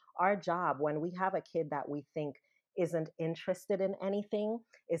our job when we have a kid that we think isn't interested in anything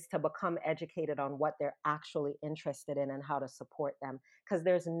is to become educated on what they're actually interested in and how to support them. Because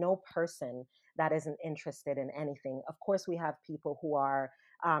there's no person that isn't interested in anything. Of course, we have people who are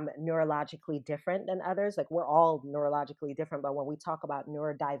neurologically different than others. Like we're all neurologically different, but when we talk about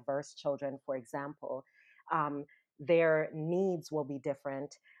neurodiverse children, for example, um, their needs will be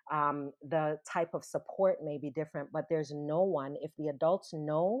different. The type of support may be different, but there's no one, if the adults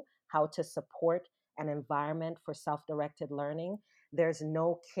know how to support an environment for self directed learning, there's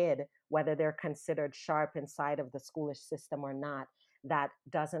no kid, whether they're considered sharp inside of the schoolish system or not, that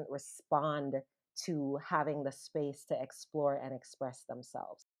doesn't respond to having the space to explore and express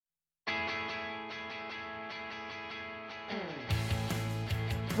themselves.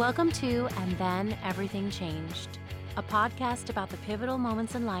 Welcome to And Then Everything Changed, a podcast about the pivotal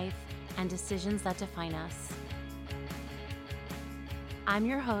moments in life and decisions that define us. I'm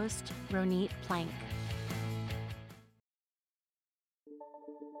your host, Ronit Plank.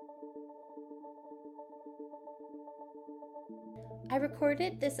 I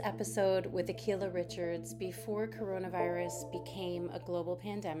recorded this episode with Akilah Richards before coronavirus became a global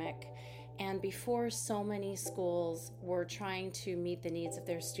pandemic and before so many schools were trying to meet the needs of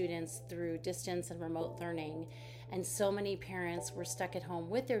their students through distance and remote learning, and so many parents were stuck at home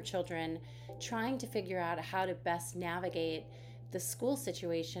with their children trying to figure out how to best navigate the school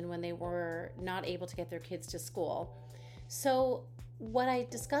situation when they were not able to get their kids to school. So what I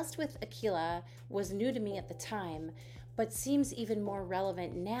discussed with Akilah was new to me at the time, but seems even more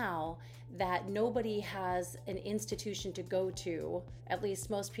relevant now that nobody has an institution to go to. At least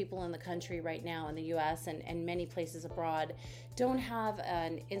most people in the country right now in the US and many places abroad don't have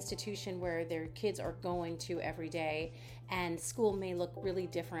an institution where their kids are going to every day, and school may look really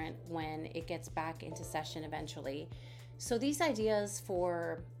different when it gets back into session eventually. So these ideas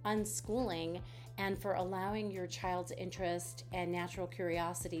for unschooling and for allowing your child's interest and natural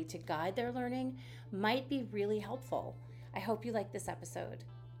curiosity to guide their learning might be really helpful. I hope you like this episode.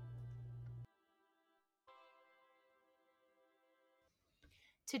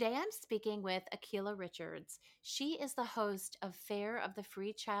 Today I'm speaking with Akilah Richards. She is the host of Fare of the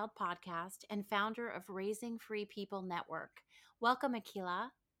Free Child podcast and founder of Raising Free People Network. Welcome, Akilah.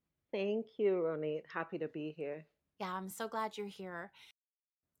 Thank you, Ronit. Happy to be here. Yeah, I'm so glad you're here.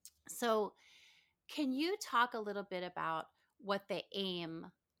 So, can you talk a little bit about what the aim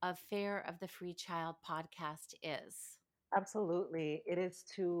of Fare of the Free Child podcast is? Absolutely. It is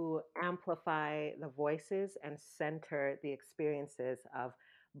to amplify the voices and center the experiences of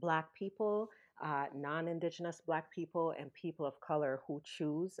Black people, non Indigenous Black people, and people of color who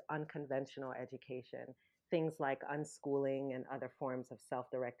choose unconventional education, things like unschooling and other forms of self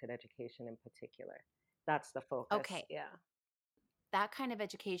directed education in particular. That's the focus. Okay, Yeah. that kind of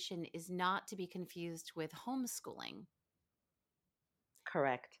education is not to be confused with homeschooling.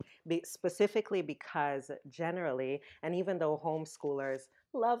 Correct. Specifically because generally, and even though homeschoolers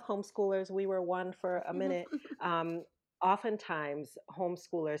love homeschoolers, we were one for a minute. Um, Oftentimes,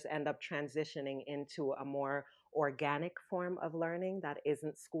 homeschoolers end up transitioning into a more organic form of learning that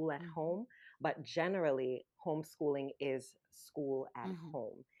isn't school at Mhm, home. But generally, homeschooling is school at mhm.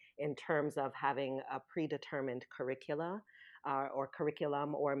 home in terms of having a predetermined curricula or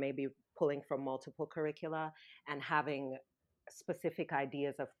curriculum, or maybe pulling from multiple curricula and having specific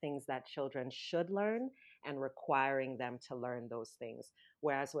ideas of things that children should learn and requiring them to learn those things.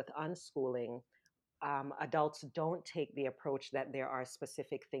 Whereas with unschooling, adults don't take the approach that there are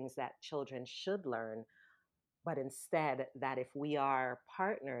specific things that children should learn, but instead that if we are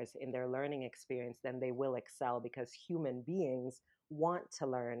partners in their learning experience, then they will excel because human beings want to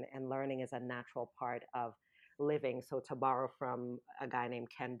learn, and learning is a natural part of living. So, to borrow from a guy named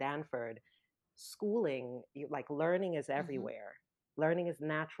Ken Danford, schooling, like learning is Mhm. everywhere. Learning is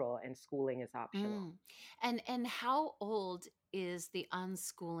natural and schooling is optional. Mm. And how old is the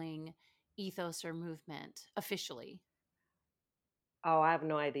unschooling ethos or movement officially? Oh, I have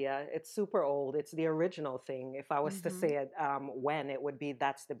no idea. It's super old. It's the original thing. If I was to Mhm. say it, when it would be,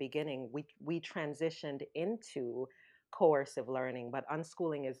 that's the beginning. We transitioned into coercive learning, but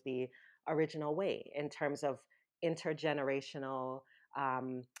unschooling is the original way in terms of intergenerational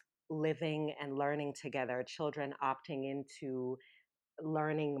um, living and learning together. Children opting into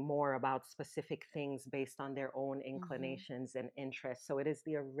learning more about specific things based on their own Mhm. inclinations and interests. So it is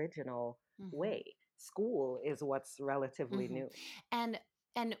the original Mhm. way. School is what's relatively Mhm. new. And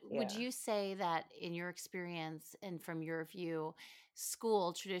and would Yeah. you say that in your experience and from your view,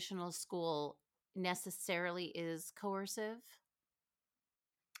 traditional school necessarily is coercive?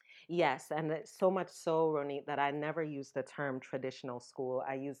 Yes, and it's so much so, Ronit, that I never use the term traditional school.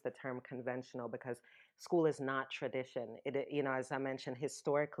 I use the term conventional because school is not tradition. As I mentioned,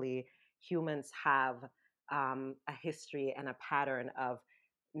 historically, humans have a history and a pattern of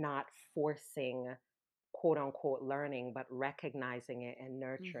not forcing quote unquote learning, but recognizing it and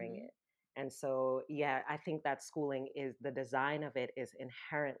nurturing Hmm. it. And so, yeah, I think that schooling is the design of it is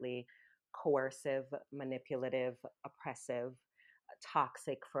inherently coercive, manipulative, oppressive,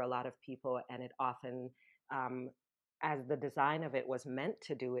 toxic for a lot of people. And it often, um, as the design of it was meant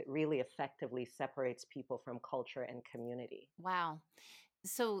to do, it really effectively separates people from culture and community. Wow.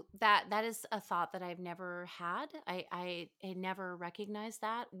 So that is a thought that I've never had. I never recognized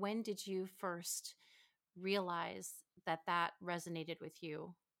that. When did you first realize that that resonated with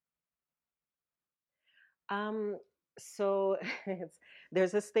you? Um, so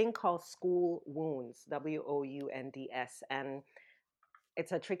there's this thing called school wounds, WOUNDS, and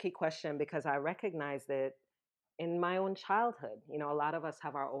it's a tricky question because I recognize that in my own childhood. A lot of us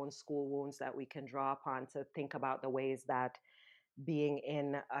have our own school wounds that we can draw upon to think about the ways that being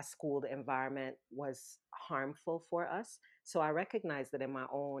in a schooled environment was harmful for us. So I recognize that in my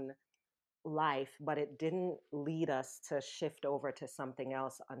own life, but it didn't lead us to shift over to something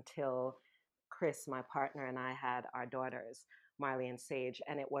else until Chris, my partner, and I had our daughters, Marley and Sage.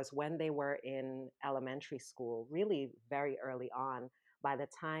 And it was when they were in elementary school, really very early on. By the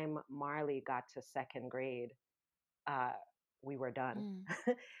time Marley got to second grade, uh, we were done Mm,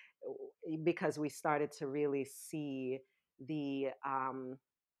 because we started to really see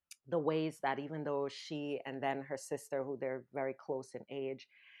the ways that even though she and then her sister, who they're very close in age,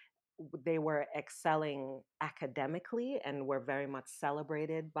 they were excelling academically and were very much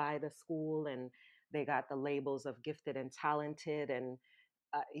celebrated by the school, and they got the labels of gifted and talented. And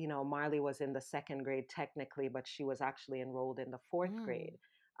Marley was in the second grade technically, but she was actually enrolled in the fourth mm, grade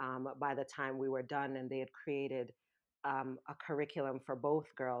by the time we were done. And they had created a curriculum for both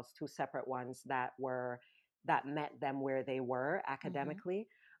girls, two separate ones that met them where they were mhm, academically,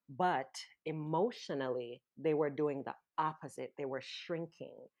 but emotionally they were doing the opposite. They were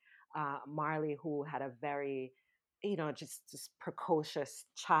shrinking. Marley, who had a very just precocious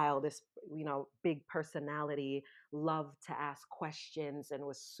child, this big personality, loved to ask questions and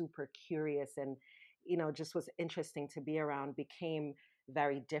was super curious and just was interesting to be around, became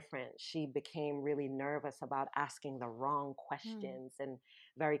very different. She became really nervous about asking the wrong mm, questions and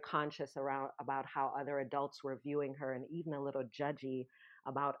very conscious around about how other adults were viewing her, and even a little judgy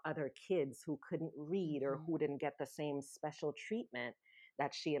about other kids who couldn't read or mhm, who didn't get the same special treatment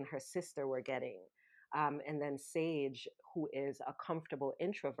that she and her sister were getting. And then Sage, who is a comfortable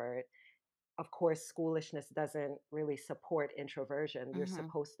introvert, of course, schoolishness doesn't really support introversion. You're mhm,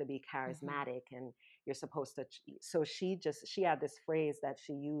 supposed to be mhm, charismatic and you're supposed to. So she had this phrase that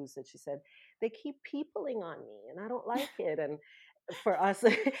she used that she said, they keep peopling on me and I don't like it. And for us,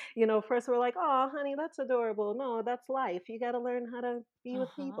 first we're like, oh, honey, that's adorable. No, that's life. You got to learn how to be with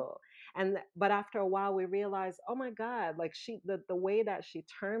uh-huh, people. But after a while, we realize, oh my God, like the way that she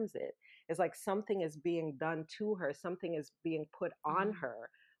terms it is like something is being done to her, something is being put on mm, her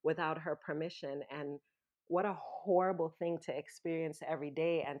without her permission. And what a horrible thing to experience every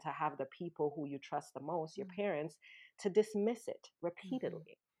day, and to have the people who you trust the most, your mm, parents, to dismiss it mhm,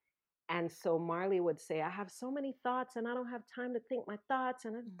 repeatedly. And so Marley would say, I have so many thoughts and I don't have time to think my thoughts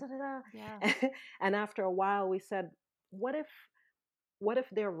and mm. da da Yeah. da. And after a while we said, what if what if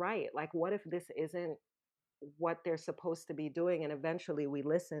they're right? Like what if this isn't what they're supposed to be doing? And eventually we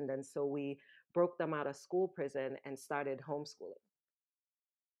listened, and so we broke them out of school prison and started homeschooling.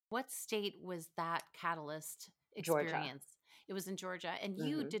 What state was that catalyst Georgia. experience? It was in Georgia, and Hmm.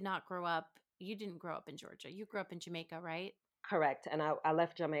 you didn't grow up in Georgia. You grew up in Jamaica, right? Correct. And I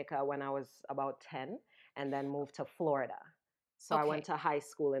left Jamaica when I was about 10 and then moved to Florida. So I went Okay. to high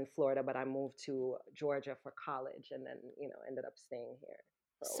school in Florida, but I moved to Georgia for college and then, ended up staying here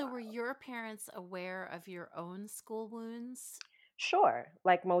for a So were while. your parents aware of your own school wounds? Sure,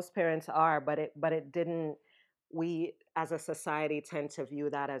 like most parents are, but it didn't. We as a society tend to view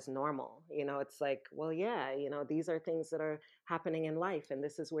that as normal. It's like, well, yeah, these are things that are happening in life, and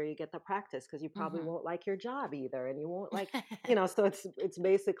this is where you get the practice because you probably Mhm. won't like your job either, and you won't like, so it's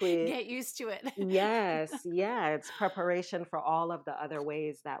basically. Get used to it. Yes, yeah, it's preparation for all of the other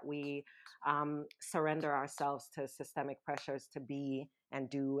ways that we surrender ourselves to systemic pressures to be and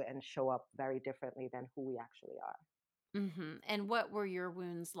do and show up very differently than who we actually are. Mhm. And what were your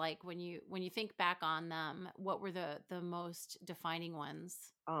wounds like when you think back on them? What were the most defining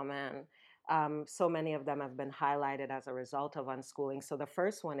ones? Oh man. So many of them have been highlighted as a result of unschooling. So the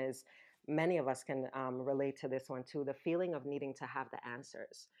first one is, many of us can relate to this one too, the feeling of needing to have the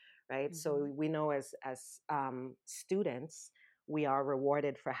answers, right? Mm-hmm. So we know as students, we are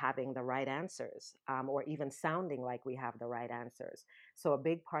rewarded for having the right answers, or even sounding like we have the right answers. So a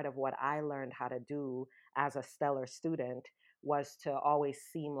big part of what I learned how to do as a stellar student was to always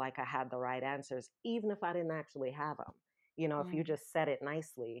seem like I had the right answers, even if I didn't actually have them. You know, if you Mm-hmm. just said it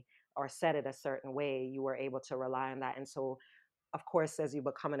nicely or said it a certain way, you were able to rely on that. And so of course, as you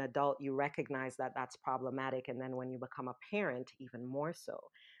become an adult, you recognize that that's problematic. And then when you become a parent, even more so.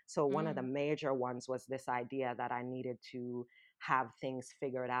 So, one of the Mm-hmm. major ones was this idea that I needed to have things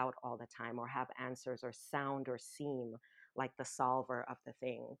figured out all the time, or have answers, or sound or seem like the solver of the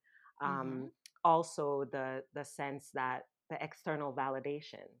thing. Mm-hmm. Um, Also, the sense that the external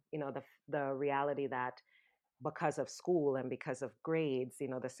validation, the reality that because of school and because of grades,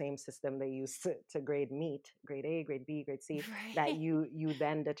 the same system they use to grade meat, grade A, grade B, grade C, that Right. you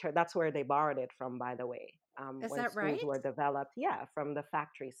then that's where they borrowed it from, by the way, Is when that schools right? were developed, yeah, from the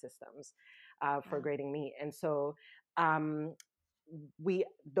factory systems for Wow. grading meat. And so um, we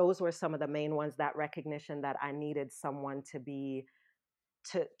those were some of the main ones, that recognition that I needed someone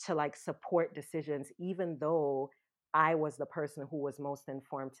to like support decisions, even though I was the person who was most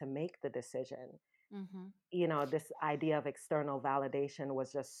informed to make the decision. Mm-hmm. This idea of external validation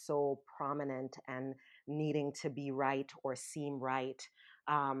was just so prominent, and needing to be right or seem right.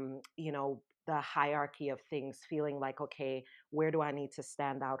 The hierarchy of things, feeling like, okay, where do I need to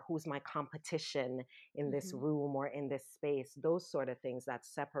stand out? Who's my competition in this Mm-hmm. room or in this space? Those sort of things that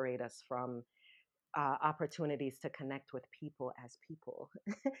separate us from opportunities to connect with people as people,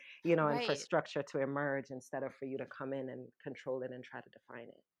 and for Right. structure to emerge instead of for you to come in and control it and try to define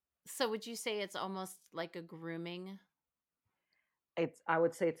it. So would you say it's almost like a grooming? I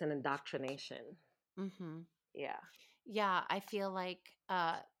would say it's an indoctrination. Mm-hmm. Yeah. Yeah, I feel like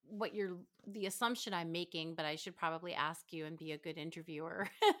what you're the assumption I'm making, but I should probably ask you and be a good interviewer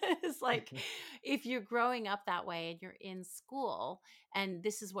is like if you're growing up that way and you're in school and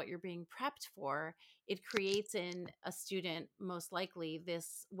this is what you're being prepped for, it creates in a student most likely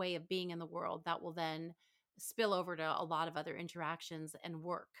this way of being in the world that will then spill over to a lot of other interactions and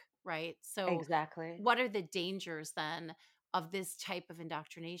work, right? So Exactly. what are the dangers then of this type of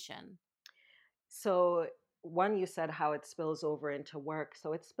indoctrination? So, one, you said how it spills over into work.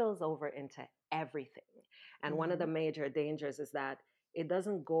 So, it spills over into everything. And one of the Mhm. major dangers is that it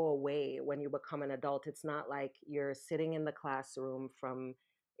doesn't go away when you become an adult. It's not like you're sitting in the classroom from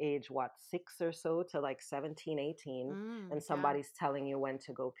age, what, 6 or so to like 17, 18, and Yeah. somebody's telling you when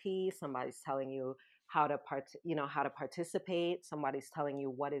to go pee, somebody's telling you how to participate, somebody's telling you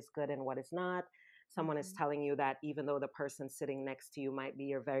what is good and what is not. Someone is Mhm. telling you that even though the person sitting next to you might be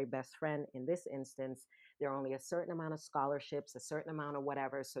your very best friend in this instance, there are only a certain amount of scholarships, a certain amount of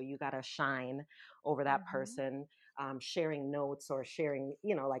whatever. So you got to shine over that Mhm. person. Sharing notes or sharing,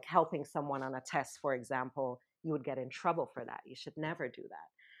 like helping someone on a test, for example, you would get in trouble for that. You should never do that.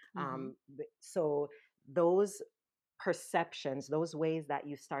 Mhm. So those perceptions, those ways that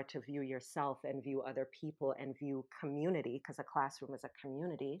you start to view yourself and view other people and view community, because a classroom is a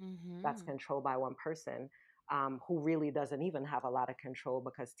community that's Mhm. controlled by one person, who really doesn't even have a lot of control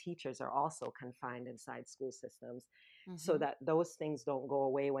because teachers are also confined inside school systems. So Mhm. that those things don't go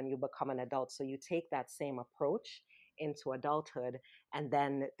away when you become an adult. So you take that same approach into adulthood. And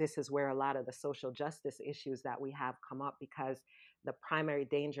then this is where a lot of the social justice issues that we have come up, because the primary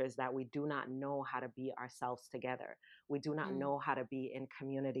danger is that we do not know how to be ourselves together. We do not Mm. know how to be in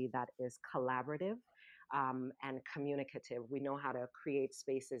community that is collaborative, and communicative. We know how to create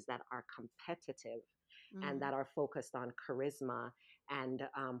spaces that are competitive and Mm. that are focused on charisma and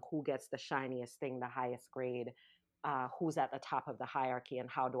who gets the shiniest thing, the highest grade, who's at the top of the hierarchy, and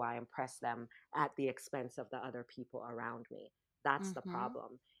how do I impress them at the expense of the other people around me. That's the Mhm.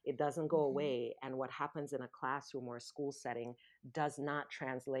 problem. It doesn't go Mhm. away. And what happens in a classroom or a school setting does not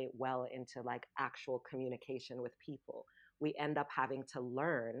translate well into like actual communication with people. We end up having to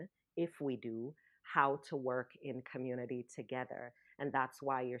learn, if we do, how to work in community together. And that's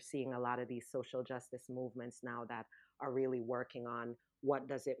why you're seeing a lot of these social justice movements now that are really working on what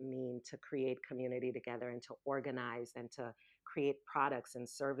does it mean to create community together and to organize and to create products and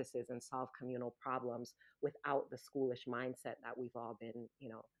services and solve communal problems without the schoolish mindset that we've all been,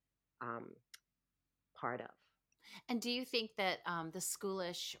 um, part of. And do you think that the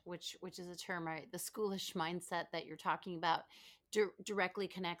schoolish, which is a term, right? The schoolish mindset that you're talking about, directly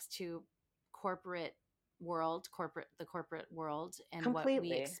connects to corporate the corporate world, and what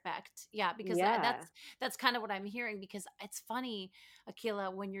we Completely. expect? Yeah, because Yeah. that's kind of what I'm hearing. Because it's funny,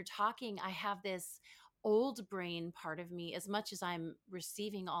 Akila, when you're talking, I have this old brain part of me. As much as I'm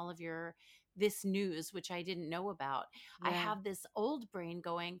receiving all of your this news, which I didn't know about. I Yeah. have this old brain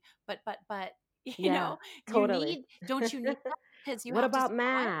going, but, Yeah, you totally. need, don't you need that? Because you What have to about strive.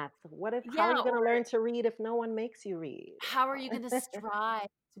 math? How are Yeah. you going to learn to read if no one makes you read? How are you gonna strive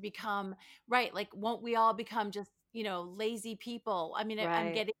to become right, like, won't we all become just, lazy people? I mean, I'm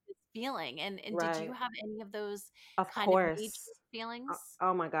Right, getting this feeling, and did you right. have any of those Of kind of major course. feelings?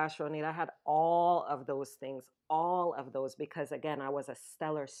 Oh my gosh, Ronita, I had all of those things, all of those, because again, I was a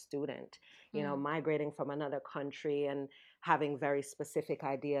stellar student, Mm, migrating from another country and having very specific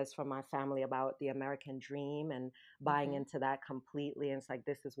ideas from my family about the American dream and buying mhm, into that completely. And it's like,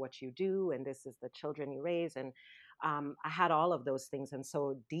 this is what you do, and this is the children you raise. And I had all of those things. And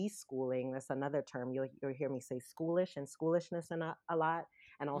so, deschooling, that's another term. You'll hear me say schoolish and schoolishness a lot,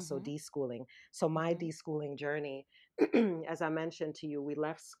 and also mhm, deschooling. So, my mhm, deschooling journey, as I mentioned to you, we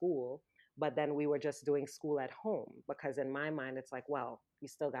left school, but then we were just doing school at home because in my mind, it's like, well, you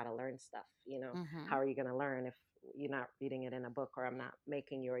still got to learn stuff. How mhm, are you going to learn if you're not reading it in a book, or I'm not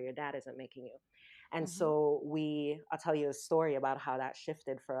making you, or your dad isn't making you? And mhm, so I'll tell you a story about how that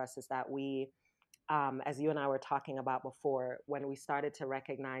shifted for us is that as you and I were talking about before, when we started to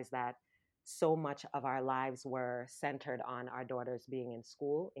recognize that so much of our lives were centered on our daughters being in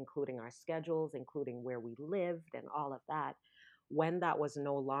school, including our schedules, including where we lived, and all of that, when that was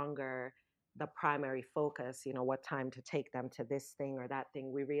no longer the primary focus, what time to take them to this thing or that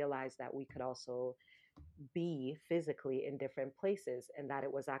thing, we realized that we could also be physically in different places, and that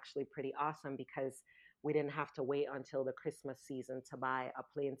it was actually pretty awesome because we didn't have to wait until the Christmas season to buy a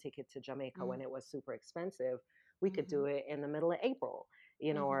plane ticket to Jamaica when mm, it was super expensive. We could do mhm, it in the middle of April,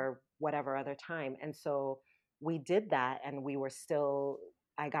 mhm, or whatever other time. And so we did that, and we were still,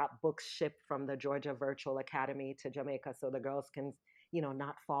 I got books shipped from the Georgia Virtual Academy to Jamaica so the girls can,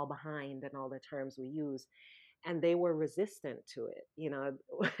 not fall behind and all the terms we use, and they were resistant to it.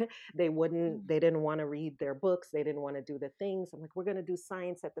 mm, They didn't want to read their books, they didn't want to do the things. I'm like, we're going to do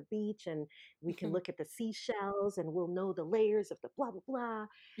science at the beach, and we can mhm. look at the seashells, and we'll know the layers of the blah blah blah.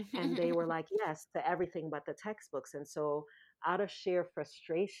 And they were like, yes to everything but the textbooks. And so, out of sheer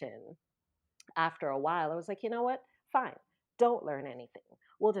frustration, after a while, I was like, you know what? Fine. Don't learn anything.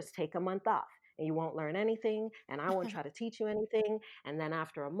 We'll just take a month off, and you won't learn anything, and I won't try to teach you anything. And then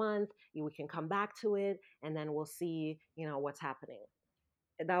after a month, we can come back to it, and then we'll see, what's happening.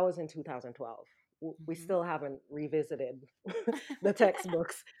 That was in 2012. We Mhm. still haven't revisited the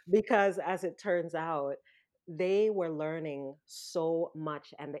textbooks because, as it turns out, they were learning so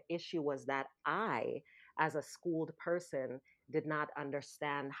much. And the issue was that I, as a schooled person, did not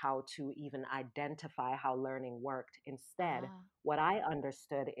understand how to even identify how learning worked. Instead, Ah, what I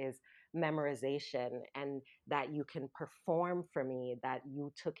understood is memorization, and that you can perform for me, that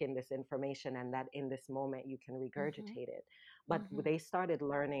you took in this information, and that in this moment you can mhm, regurgitate it. But mhm. they started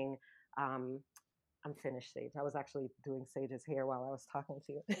learning. Um, I'm finished, Sage. I was actually doing Sage's hair while I was talking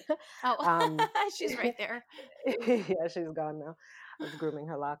to you. Oh, um, she's right there. yeah, she's gone now. I was grooming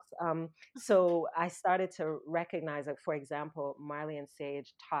her locks. So I started to recognize that, for example, Marley and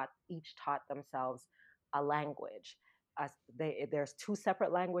Sage taught themselves a language. There's two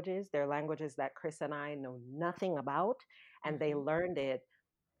separate languages. They're languages that Chris and I know nothing about, and they Mhm, learned it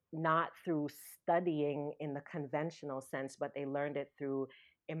not through studying in the conventional sense, but they learned it through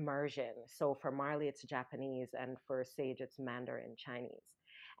immersion. So for Marley, it's Japanese, and for Sage, it's Mandarin Chinese.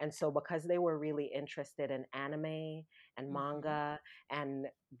 And so, because they were really interested in anime and mhm, manga, and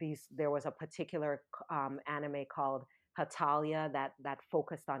there was a particular anime called Hatalia that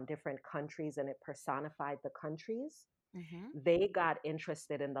focused on different countries, and it personified the countries. mhm. They got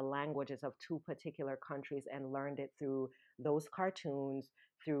interested in the languages of two particular countries and learned it through those cartoons,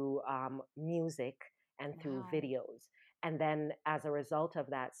 through music, and through Wow. videos. And then, as a result of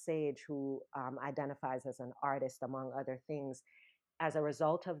that, Sage, who identifies as an artist, among other things, as a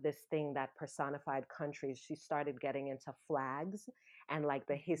result of this thing that personified countries, she started getting into flags and like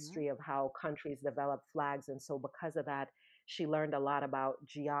the Mhm, history of how countries developed flags. And so, because of that, she learned a lot about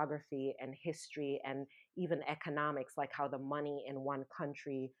geography and history and even economics, like how the money in one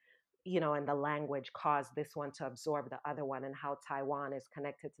country, and the language caused this one to absorb the other one, and how Taiwan is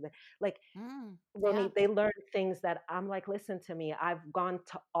connected to the, like, mm, yeah. Ronit, they learn things that I'm like, listen to me. I've gone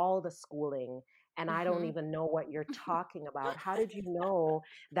to all the schooling, and I don't Mhm. even know what you're talking about. How did you know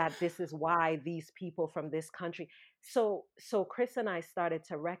that this is why these people from this country? So Chris and I started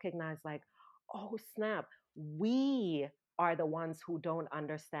to recognize, like, oh snap, we are the ones who don't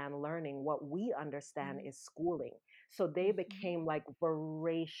understand learning. What we understand Mm, is schooling. So they mhm, became like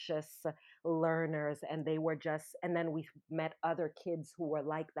voracious learners, and they were just, and then we met other kids who were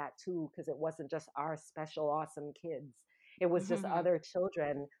like that too, because it wasn't just our special awesome kids, it was just mhm, other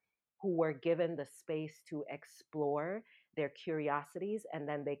children who were given the space to explore their curiosities, and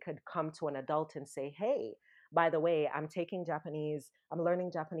then they could come to an adult and say, "Hey, by the way, I'm taking Japanese, I'm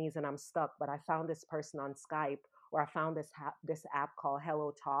learning Japanese and I'm stuck, but I found this person on Skype, or I found this app called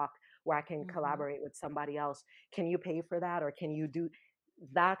Hello Talk where I can Mhm. collaborate with somebody else. Can you pay for that, or can you do?"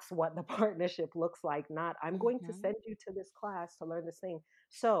 That's what the partnership looks like, not "I'm going to Mhm. send you to this class to learn this thing."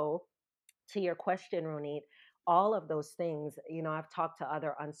 So, to your question, Ronit, all of those things, I've talked to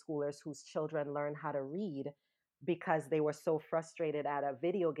other unschoolers whose children learn how to read because they were so frustrated at a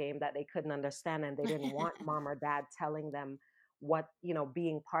video game that they couldn't understand, and they didn't want mom or dad telling them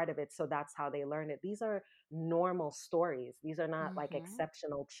being part of it. So that's how they learn it. These are normal stories. These are not like Mhm.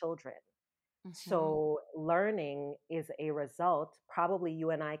 exceptional children. Mhm. So learning is a result. Probably you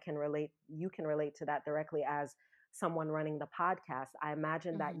can relate to that directly as someone running the podcast. I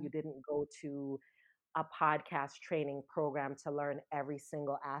imagine that you Mhm. didn't go to a podcast training program to learn every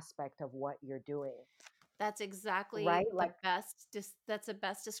single aspect of what you're doing, That's exactly right? Like, that's the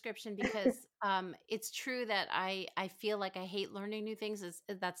best description because, it's true that I feel like I hate learning new things.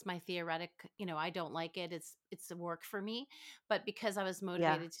 That's my theoretic, I don't like it. It's a work for me, but because I was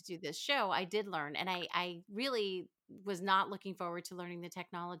yeah, motivated to do this show, I did learn, and I really was not looking forward to learning the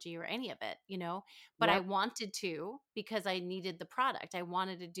technology or any of it, but I yep. wanted to because I needed the product. I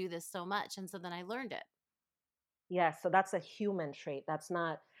wanted to do this so much, and so then I learned it. Yeah, so that's a human trait. That's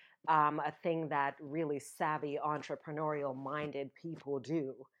not a thing that really savvy, entrepreneurial minded people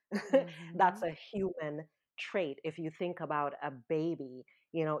do. That's Mhm. a human trait. If you think about a baby,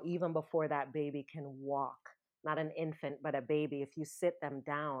 even before that baby can walk, not an infant, but a baby, if you sit them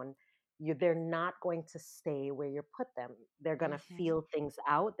down, they're not going to stay where you put them. They're going to Mhm. feel things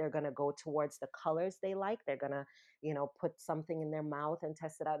out. They're going to go towards the colors they like. They're going to, put something in their mouth and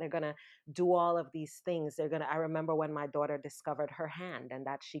test it out. They're going to do all of these things. I remember when my daughter discovered her hand and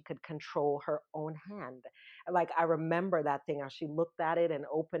that she could control her own hand. Like, I remember that thing, how she looked at it and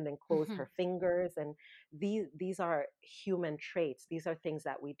opened and closed her Mhm. fingers. And these are human traits. These are things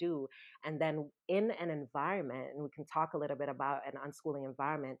that we do. And then in an environment, and we can talk a little bit about an unschooling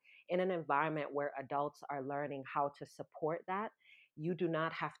environment, in an environment where adults are learning how to support that, you do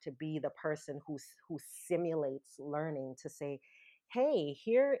not have to be the person who simulates learning to say, "Hey,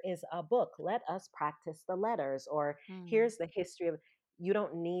 here is a book. Let us practice the letters," or Mhm. "Here's the history of." You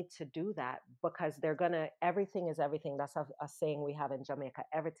don't need to do that because everything is everything. That's a saying we have in Jamaica.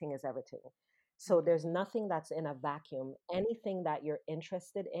 Everything is everything. So there's Mhm. nothing that's in a vacuum. Anything that you're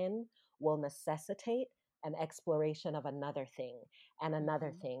interested in will necessitate an exploration of another thing and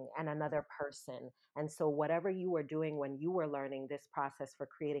another Mhm. thing and another person. And so, whatever you were doing when you were learning this process for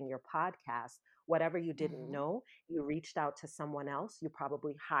creating your podcast, whatever you didn't Mhm. know, you reached out to someone else. You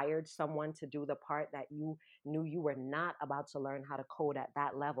probably hired someone to do the part that you knew you were not about to learn how to code at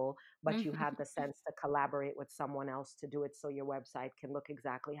that level, but you had the sense to collaborate with someone else to do it so your website can look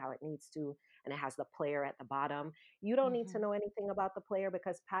exactly how it needs to, and it has the player at the bottom. You don't need to Mhm. know anything about the player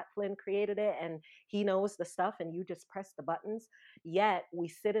because Pat Flynn created it and he knows the stuff and you just press the buttons. Yet we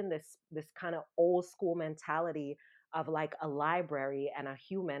sit in this kind of old school mentality of like a library and a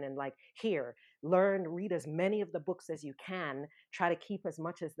human, and like, here, learn, read as many of the books as you can, try to keep as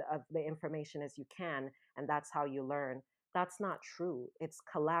much of the information as you can, and that's how you learn. That's not true. It's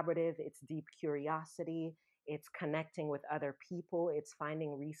collaborative, it's deep curiosity, it's connecting with other people, it's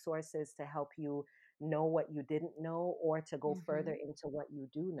finding resources to help you know what you didn't know or to go further Mhm. into what you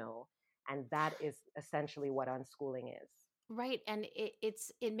do know. And that is essentially what unschooling is. Right, and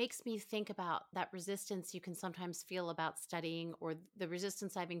it makes me think about that resistance you can sometimes feel about studying, or the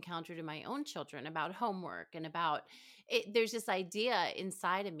resistance I've encountered in my own children about homework and about it. There's this idea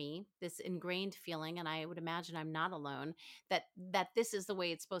inside of me, this ingrained feeling, and I would imagine I'm not alone, that this is the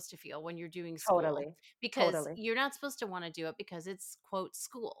way it's supposed to feel when you're doing school, Totally. because Totally. you're not supposed to want to do it because it's quote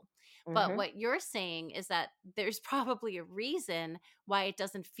school. But Mhm. what you're saying is that there's probably a reason why it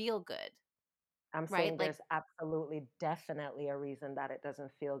doesn't feel good, I'm right? saying Like, there's absolutely, definitely a reason that it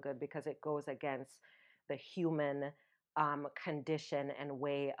doesn't feel good because it goes against the human condition and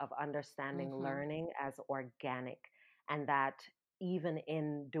way of understanding mhm, learning as organic. And that even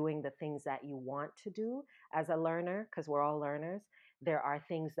in doing the things that you want to do as a learner, because we're all learners, there are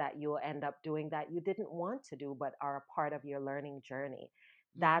things that you'll end up doing that you didn't want to do, but are a part of your learning journey.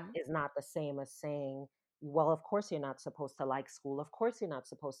 That mhm. is not the same as saying, well, of course you're not supposed to like school. Of course you're not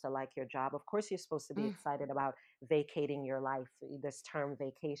supposed to like your job. Of course you're supposed to be Mm, excited about vacating your life, this term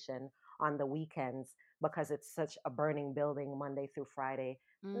vacation on the weekends because it's such a burning building Monday through Friday.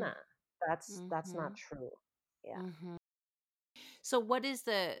 mm, Nah, that's not mhm, true. Yeah. mhm. So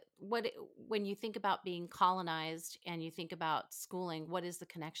when you think about being colonized and you think about schooling, what is the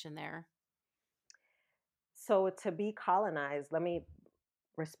connection there? So to be colonized, let me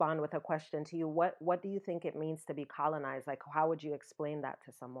respond with a question to you. What do you think it means to be colonized? Like how would you explain that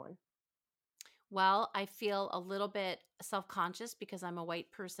to someone? Well, I feel a little bit self-conscious because I'm a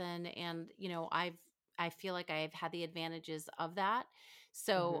white person and, I feel like I've had the advantages of that.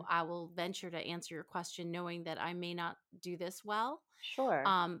 So Mhm. I will venture to answer your question knowing that I may not do this well.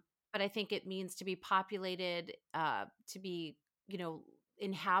 Sure. Um, but I think it means to be populated, to be,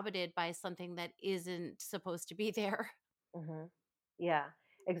 inhabited by something that isn't supposed to be there. Mhm. Yeah,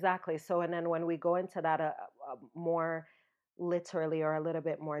 exactly. So, and then when we go into that more literally or a little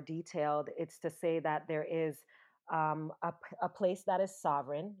bit more detailed, it's to say that there is a place that is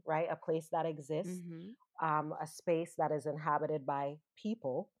sovereign, right? A place that exists, Mhm. a space that is inhabited by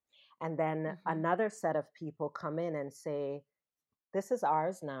people. And then Mhm. another set of people come in and say, this is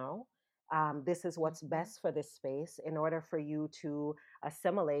ours now. This is what's Mhm. best for this space in order for you to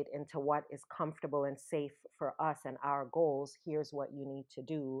assimilate into what is comfortable and safe for us and our goals. Here's what you need to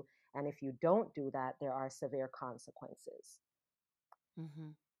do. And if you don't do that, there are severe consequences.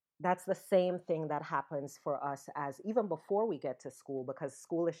 Mhm. That's the same thing that happens for us as even before we get to school, because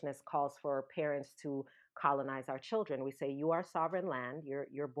schoolishness calls for parents to colonize our children. We say, you are sovereign land,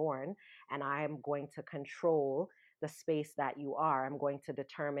 you're born, and I am going to control the space that you are. I'm going to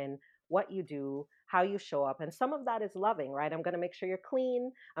determine what you do, how you show up. And some of that is loving, right? I'm going to make sure you're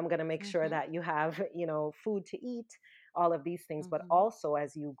clean. I'm going to make sure Mhm. that you have, food to eat, all of these things. But Mhm. also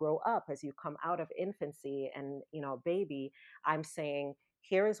as you grow up, as you come out of infancy and, baby, I'm saying,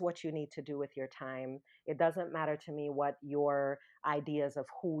 here is what you need to do with your time. It doesn't matter to me what your ideas of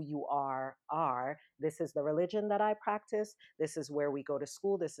who you are. This is the religion that I practice. This is where we go to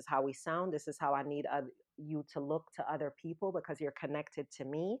school. This is how we sound. This is how I need you to look to other people because you're connected to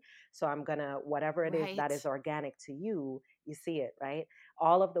me. So I'm going to, whatever it is that is Right. organic to you, you see it, right?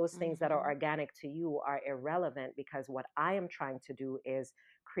 All of those things that are Mhm. organic to you are irrelevant because what I am trying to do is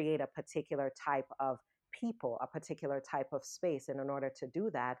create a particular type of people, a particular type of space. And in order to do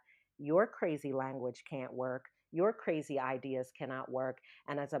that, your crazy language can't work. Your crazy ideas cannot work.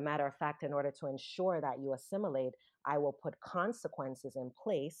 And as a matter of fact, in order to ensure that you assimilate, I will put consequences in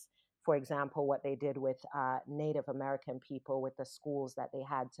place. For example, what they did with Native American people with the schools that they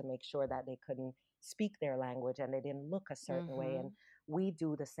had to make sure that they couldn't speak their language and they didn't look a certain way. And Mhm. we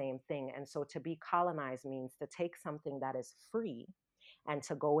do the same thing. And so to be colonized means to take something that is free and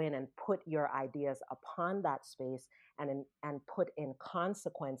to go in and put your ideas upon that space and put in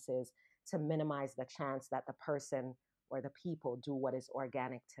consequences to minimize the chance that the person or the people do what is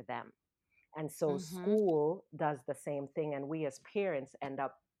organic to them. And so Mhm. school does the same thing and we as parents end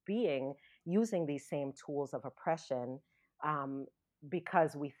up being using these same tools of oppression, um,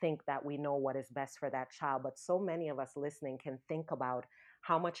 because we think that we know what is best for that child. But so many of us listening can think about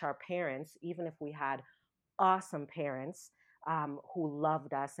how much our parents, even if we had awesome parents, who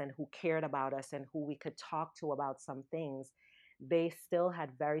loved us and who cared about us and who we could talk to about some things, they still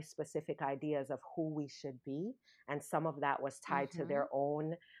had very specific ideas of who we should be. And some of that was tied to their Mhm.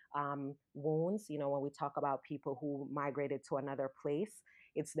 own wounds. When we talk about people who migrated to another place,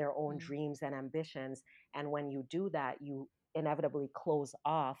 it's their own Mm. dreams and ambitions. And when you do that, you inevitably close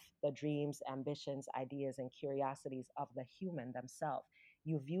off the dreams, ambitions, ideas, and curiosities of the human themselves.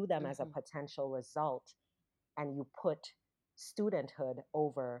 You view them as a Mhm. potential result and you put studenthood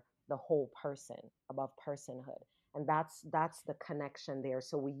over the whole person above personhood, and that's the connection there.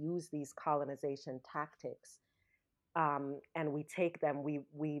 So we use these colonization tactics, and we take them,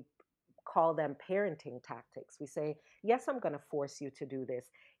 we call them parenting tactics. We say, yes, I'm going to force you to do this.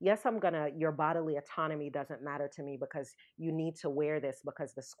 Yes, your bodily autonomy doesn't matter to me because you need to wear this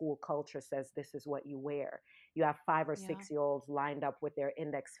because the school culture says this is what you wear. You have 5 or 6 Yeah. year olds lined up with their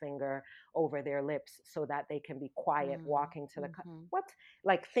index finger over their lips so that they can be quiet Mm. walking to the Mhm. what?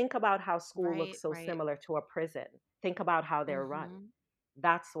 Like, think about how school Right, looks so right. similar to a prison. Think about how they're run. Mhm.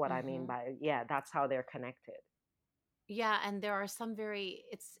 That's what I mean Mhm. by, yeah, that's how they're connected. Yeah, and there are some very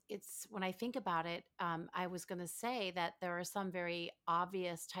it's when I think about it, I was going to say that there are some very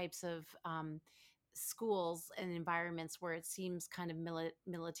obvious types of schools and environments where it seems kind of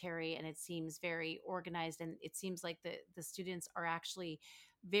military and it seems very organized and it seems like the students are actually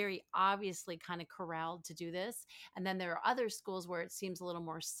very obviously kind of corralled to do this. And then there are other schools where it seems a little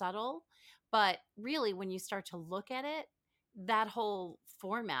more subtle, but really when you start to look at it, that whole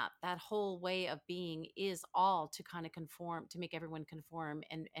format, that whole way of being is all to kind of conform, to make everyone conform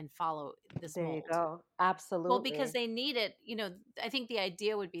and follow this There you mold. go. Well, because Absolutely. they need it, I think the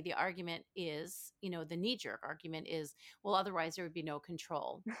idea would be, the argument is, the knee jerk argument is, well, otherwise there would be no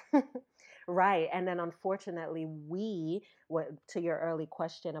control. Right. And then unfortunately, what to your early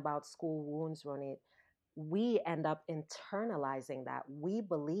question about school wounds, Ronit, we end up internalizing that. We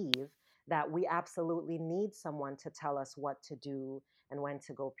believe that we absolutely need someone to tell us what to do and when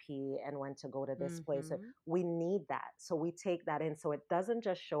to go pee and when to go to this place. Hmm. We need that. So we take that in. So it doesn't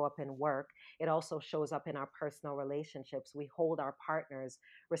just show up in work, it also shows up in our personal relationships. We hold our partners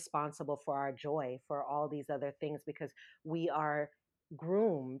responsible for our joy, for all these other things, because we are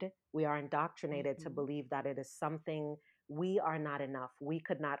groomed, we are indoctrinated to Hmm. believe that it is something we are not enough. We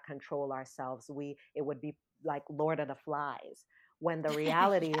could not control ourselves. It would be like Lord of the Flies. When the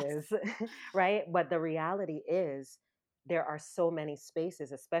reality Yes. is, right? But the reality is there are so many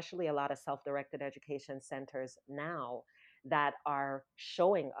spaces, especially a lot of self-directed education centers now that are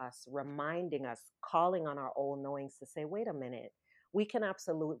showing us, reminding us, calling on our own knowings to say, wait a minute, we can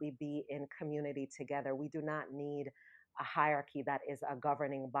absolutely be in community together. We do not need a hierarchy that is a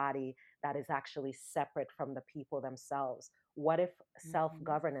governing body that is actually separate from the people themselves. What if self Hmm.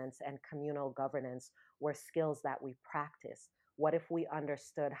 governance and communal governance were skills that we practice? What if we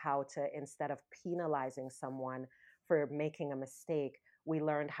understood how to, instead of penalizing someone for making a mistake, we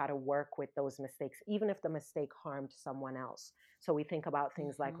learned how to work with those mistakes, even if the mistake harmed someone else? So we think about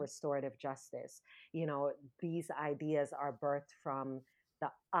things like Hmm. restorative justice. You know, these ideas are birthed from the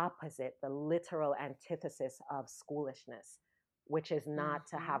opposite, the literal antithesis of schoolishness, which is not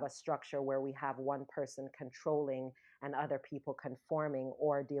to have Hmm. a structure where we have one person controlling and other people conforming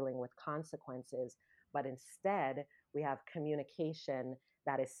or dealing with consequences, but instead we have communication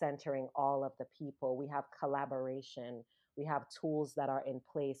that is centering all of the people. We have collaboration. We have tools that are in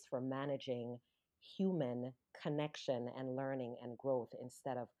place for managing human connection and learning and growth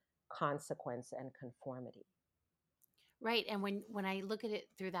instead of consequence and conformity. Right. And when I look at it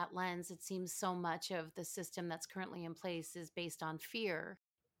through that lens, it seems so much of the system that's currently in place is based on fear.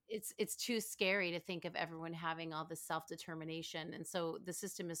 It's too scary to think of everyone having all this self-determination. And so the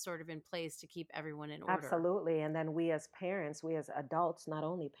system is sort of in place to keep everyone in order. Absolutely. And then we as parents, we as adults, not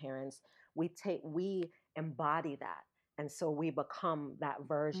only parents, we embody that. And so we become that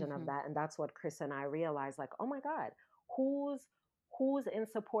version of Hmm. that. And that's what Chris and I realized, like, oh my God, who's who's in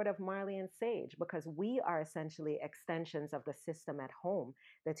support of Marley and Sage? Because we are essentially extensions of the system at home.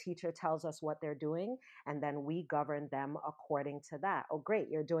 The teacher tells us what they're doing, and then we govern them according to that. Oh, great,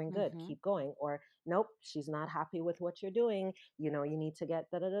 you're doing good. Hmm. Keep going. Or nope, she's not happy with what you're doing. You know, you need to get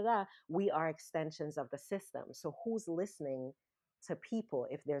da da da da. We are extensions of the system. So who's listening to people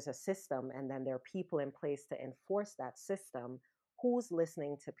if there's a system and then there are people in place to enforce that system? Who's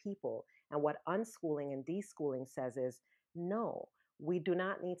listening to people? And what unschooling and deschooling says is no, we do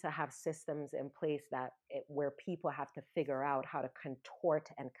not need to have systems in place where people have to figure out how to contort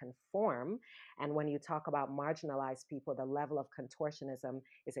and conform. And when you talk about marginalized people, the level of contortionism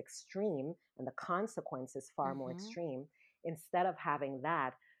is extreme and the consequence is far more Hmm. extreme. Instead of having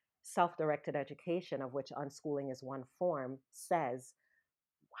that, self directed education, of which unschooling is one form, says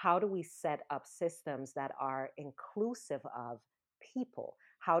how do we set up systems that are inclusive of people?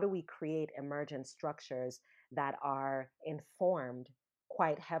 How do we create emergent structures that are informed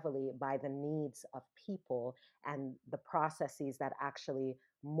quite heavily by the needs of people and the processes that actually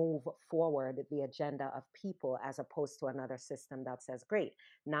move forward the agenda of people, as opposed to another system that says, great,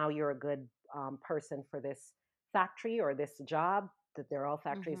 now you're a good person for this factory or this job, that they're all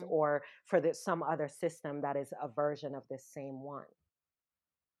factories, Hmm. or for some other system that is a version of this same one.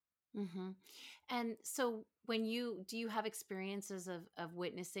 Hmm. And so when you do, you have experiences of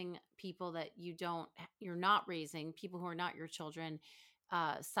witnessing people that you're not raising, people who are not your children,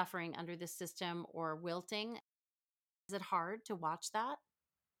 suffering under this system or wilting? Is it hard to watch that?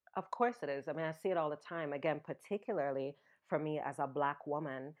 Of course it is. I mean, I see it all the time. Again, particularly for me as a Black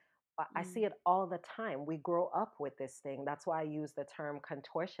woman, I see Mm, it all the time. We grow up with this thing. That's why I use the term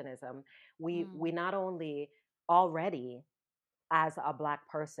contortionism. We mm, not only already, as a Black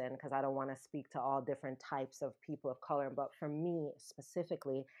person, because I don't want to speak to all different types of people of color, but for me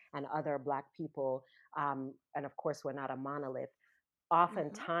specifically and other Black people, and of course we're not a monolith.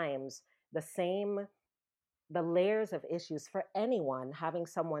 mhm, Oftentimes, the same the layers of issues for anyone, having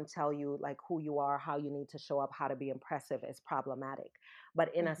someone tell you like who you are, how you need to show up, how to be impressive is problematic.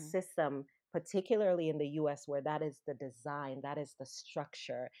 But in a mhm, system, particularly in the US, where that is the design, that is the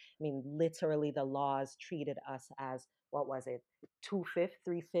structure, I mean, literally the laws treated us as what was it, 2/5,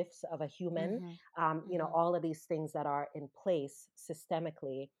 3/5 of a human. Mm-hmm. Mm-hmm. All of these things that are in place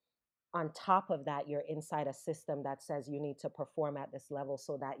systemically. On top of that, you're inside a system that says you need to perform at this level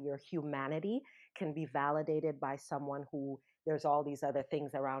so that your humanity can be validated by someone who there's all these other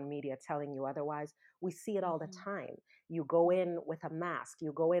things around media telling you otherwise. We see it all the Mm-hmm. time. You go Mm-hmm. in with a mask,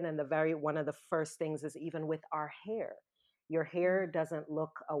 you go in, and the very one of the first things is even with our hair. Your hair doesn't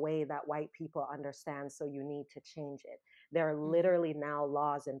look a way that white people understand, so you need to change it. There are Mm-hmm. literally now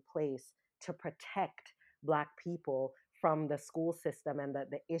laws in place to protect Black people from the school system and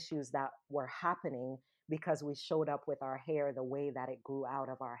the issues that were happening because we showed up with our hair the way that it grew out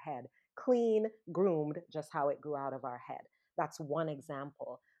of our head. Clean, groomed, just how it grew out of our head. That's one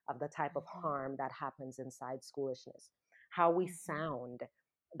example of the type of Mm-hmm. harm that happens inside schoolishness. How we Mm-hmm. sound,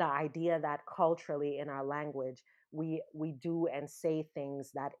 the idea that culturally in our language, we do and say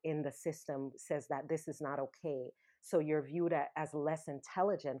things that in the system says that this is not okay. So you're viewed as less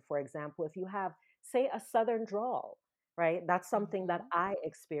intelligent. For example, if you have, say, a southern drawl, right? That's something that Mm-hmm. I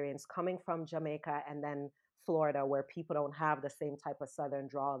experienced coming from Jamaica and then Florida, where people don't have the same type of southern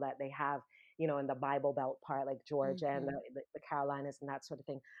drawl that they have, in the Bible Belt part, like Georgia and Mm-hmm. the Carolinas and that sort of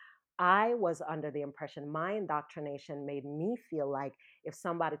thing. I was under the impression my indoctrination made me feel like if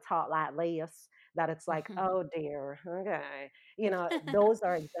somebody taught like this, that it's like, oh dear, okay. Those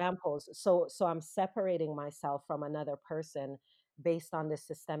are examples. So I'm separating myself from another person based on this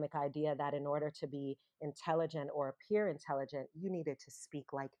systemic idea that in order to be intelligent or appear intelligent, you needed to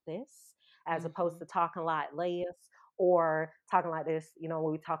speak like this, as opposed Mm-hmm. to talking like this or talking like this, when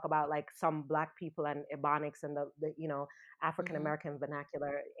we talk about like some Black people and Ebonics and the African Mm-hmm. American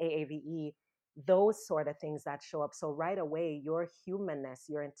vernacular, AAVE, those sort of things that show up. So right away, your humanness,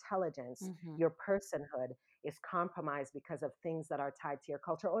 your intelligence, Mm-hmm. your personhood is compromised because of things that are tied to your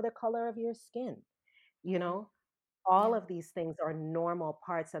culture or the color of your skin. You Mm-hmm. know, all Yeah. of these things are normal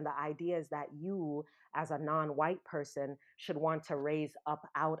parts. And the idea is that you, as a non white person, should want to raise up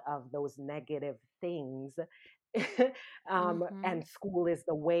out of those negative things. Mm-hmm. And school is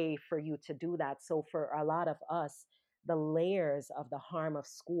the way for you to do that. So, for a lot of us, the layers of the harm of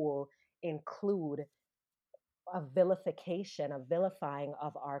school include a vilification, a vilifying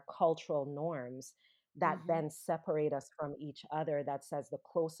of our cultural norms that Mm-hmm. then separate us from each other. That says the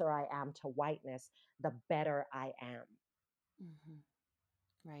closer I am to whiteness, the better I am. Mm-hmm.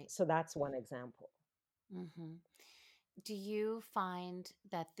 Right. So that's one example. Mm-hmm. Do you find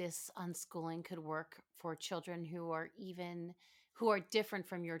that this unschooling could work for children who are different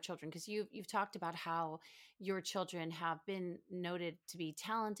from your children? Because you've talked about how your children have been noted to be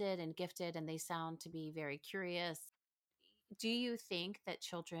talented and gifted, and they sound to be very curious. Do you think that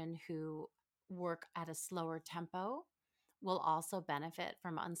children who work at a slower tempo will also benefit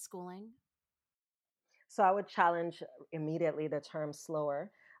from unschooling? So I would challenge immediately the term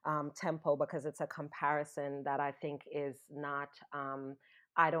slower tempo because it's a comparison that I think is not,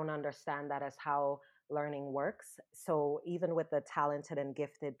 I don't understand that as how learning works. So even with the talented and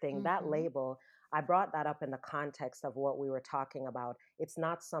gifted thing, that Mm-hmm. label, I brought that up in the context of what we were talking about. It's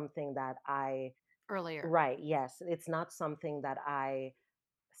not something that Earlier. right, yes, it's not something that I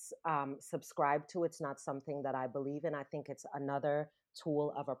subscribe to. It's not something that I believe in. I think it's another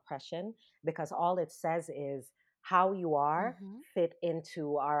tool of oppression because all it says is how you are Mm-hmm. fit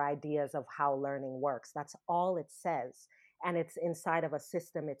into our ideas of how learning works. That's all it says. And it's inside of a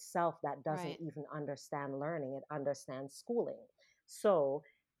system itself that doesn't Right. even understand learning, it understands schooling. So,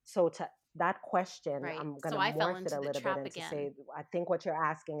 so to that question, Right. I'm going So to I fell morph it into a the little bit trap and to again. say, I think what you're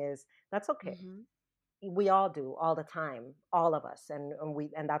asking is that's okay. Mm-hmm. We all do all the time, all of us, and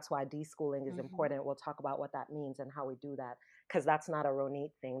that's why deschooling is Mm-hmm. important. We'll talk about what that means and how we do that because that's not a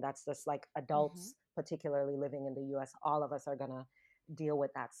Ronit thing. That's just like Mm-hmm. adults, particularly living in the US. All of us are gonna deal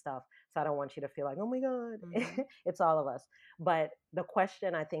with that stuff. So I don't want you to feel like, oh my God, Mm-hmm. it's all of us. But the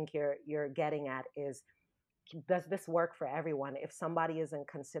question I think you're getting at is, does this work for everyone? If somebody isn't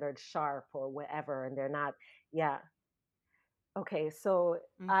considered sharp or whatever, and they're not, yeah, okay, so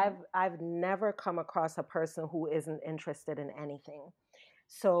Mm-hmm. I've never come across a person who isn't interested in anything.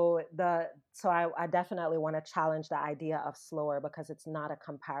 So I definitely want to challenge the idea of slower because it's not a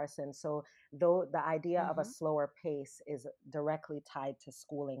comparison. So though the idea of a Mm-hmm. slower pace is directly tied to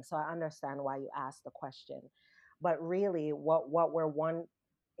schooling. So I understand why you asked the question. But really what we're one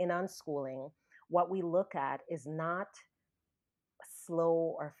in unschooling, what we look at is not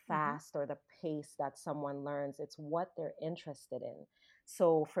slow or Mm-hmm. fast or the pace that someone learns. It's what they're interested in.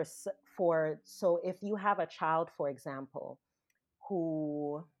 So so if you have a child, for example,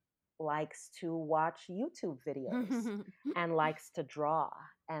 who likes to watch YouTube videos and likes to draw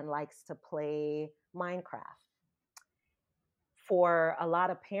and likes to play Minecraft, for a lot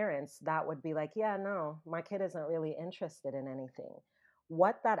of parents, that would be like, yeah, no, my kid isn't really interested in anything.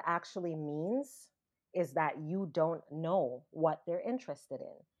 What that actually means is that you don't know what they're interested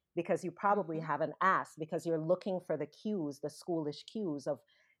in because you probably Mhm. haven't asked because you're looking for the cues, the schoolish cues of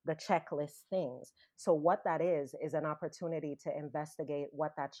the checklist things. So, what that is an opportunity to investigate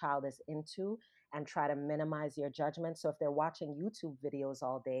what that child is into and try to minimize your judgment. So, if they're watching YouTube videos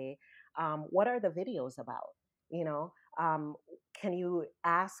all day, what are the videos about? You know, can you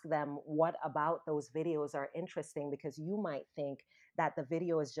ask them what about those videos are interesting? Because you might think that the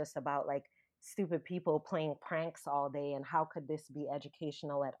video is just about like stupid people playing pranks all day and how could this be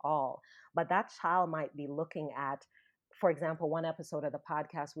educational at all? But that child might be looking at, for example, one episode of the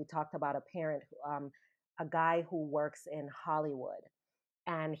podcast, we talked about a parent, a guy who works in Hollywood,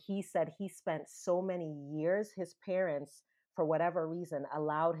 and he said he spent so many years, his parents, for whatever reason,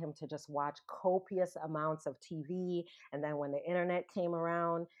 allowed him to just watch copious amounts of TV. And then when the internet came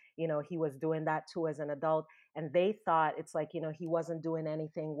around, he was doing that too as an adult. And they thought it's like, he wasn't doing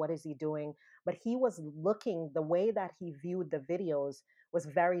anything. What is he doing? But he was looking, the way that he viewed the videos was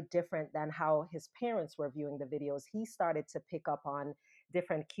very different than how his parents were viewing the videos. He started to pick up on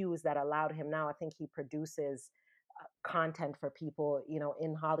different cues that allowed him. Now, I think he produces content for people,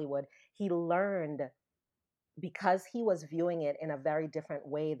 in Hollywood. He learned because he was viewing it in a very different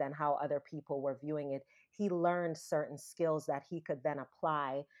way than how other people were viewing it. He learned certain skills that he could then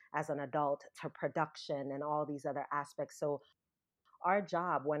apply as an adult to production and all these other aspects. So our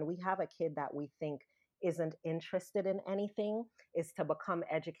job when we have a kid that we think isn't interested in anything is to become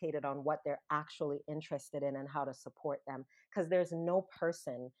educated on what they're actually interested in and how to support them, because there's no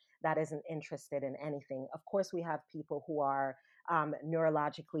person that isn't interested in anything. Of course we have people who are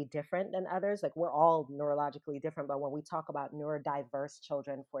neurologically different than others, like we're all neurologically different, but when we talk about neurodiverse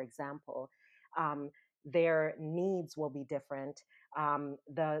children, for example, um, their needs will be different,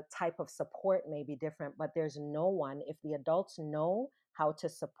 the type of support may be different, but there's no one, if the adults know how to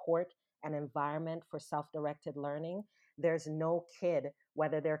support an environment for self directed learning, there's no kid,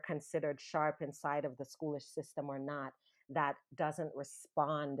 whether they're considered sharp inside of the schoolish system or not, that doesn't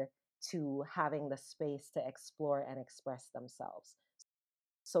respond to having the space to explore and express themselves.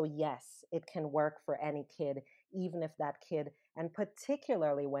 So, yes, it can work for any kid, even if that kid, and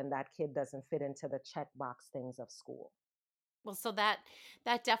particularly when that kid doesn't fit into the checkbox things of school. Well, so that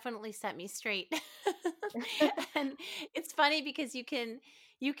definitely set me straight. And it's funny because you can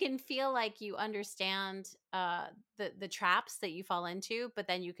feel like you understand the traps that you fall into, but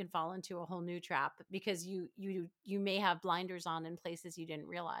then you can fall into a whole new trap because you may have blinders on in places you didn't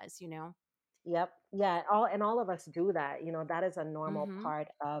realize, you know. Yep. Yeah. All of us do that. That is a normal Mhm. part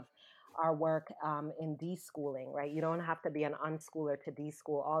of our work in deschooling, right? You don't have to be an unschooler to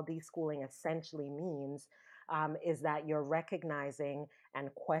deschool. All deschooling essentially means is that you're recognizing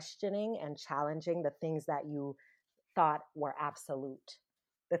and questioning and challenging the things that you thought were absolute.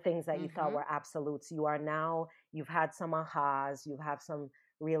 The things that you thought Mhm. were absolutes. You've had some ahas, you've had some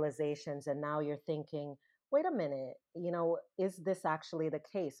realizations, and now you're thinking, wait a minute, is this actually the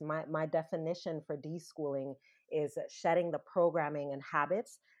case? My definition for deschooling is shedding the programming and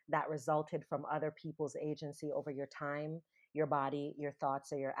habits that resulted from other people's agency over your time, your body, your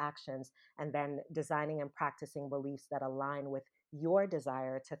thoughts, or your actions, and then designing and practicing beliefs that align with your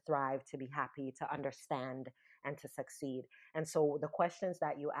desire to thrive, to be happy, to understand, and to succeed. And so the questions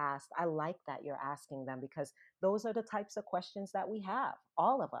that you asked, I like that you're asking them because those are the types of questions that we have,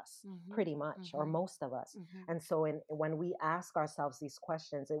 all of us, Mhm. pretty much, or Mhm. most of us. Mhm. And so when we ask ourselves these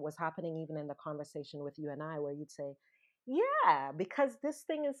questions, it was happening even in the conversation with you and I, where you'd say, yeah, because this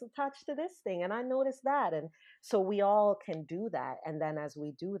thing is attached to this thing, and I noticed that. And so we all can do that. And then as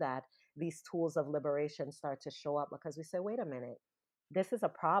we do that, these tools of liberation start to show up because we say, wait a minute, this is a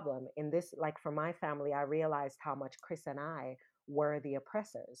problem in this, like for my family, I realized how much Chris and I were the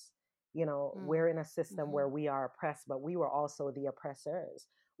oppressors. We're Mm. in a system where Mhm. we are oppressed, but we were also the oppressors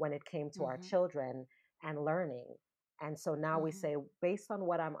when it came to our Mhm. children and learning. And so now we Mhm. say, based on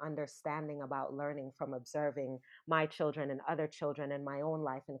what I'm understanding about learning from observing my children and other children in my own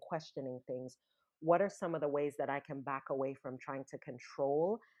life and questioning things, what are some of the ways that I can back away from trying to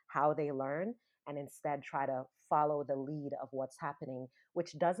control how they learn and instead try to follow the lead of what's happening,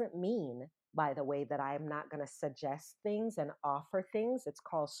 which doesn't mean, by the way, that I'm not going to suggest things and offer things. It's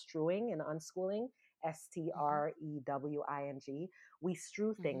called strewing in unschooling, Mhm. Strewing. We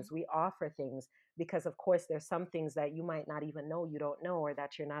strew Mhm. things, we offer things because, of course, there's some things that you might not even know you don't know or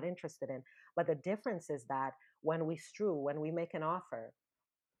that you're not interested in. But the difference is that when we strew, when we make an offer,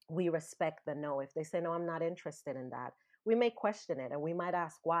 we respect the no. If they say, no, I'm not interested in that, we may question it and we might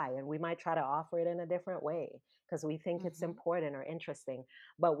ask why, and we might try to offer it in a different way because we think it's Mm-hmm. important or interesting,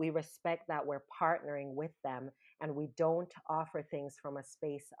 but we respect that we're partnering with them, and we don't offer things from a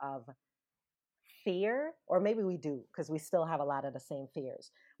space of fear, or maybe we do because we still have a lot of the same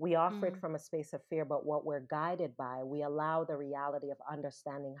fears. We offer it Mm-hmm. from a space of fear, but what we're guided by, we allow the reality of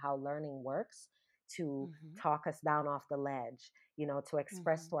understanding how learning works to Mm-hmm. talk us down off the ledge, to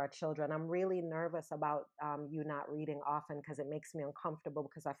express Mm-hmm. to our children. I'm really nervous about you not reading often because it makes me uncomfortable,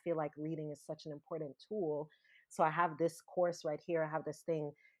 because I feel like reading is such an important tool. So I have this course right here, I have this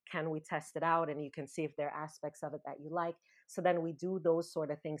thing. Can we test it out? And you can see if there are aspects of it that you like. So then we do those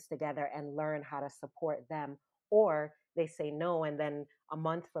sort of things together and learn how to support them. Or they say no, and then a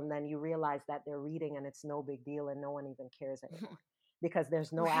month from then you realize that they're reading and it's no big deal and no one even cares anymore. Because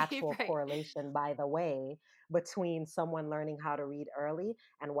there's no Right, actual right. correlation, by the way, between someone learning how to read early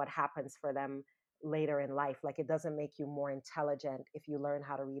and what happens for them later in life. Like, it doesn't make you more intelligent if you learn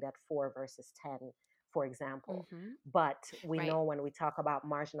how to read at 4 versus 10, for example. Mm-hmm. But we Right. know when we talk about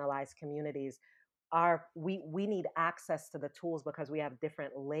marginalized communities, we need access to the tools because we have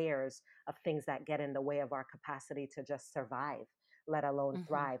different layers of things that get in the way of our capacity to just survive, let alone Mm-hmm.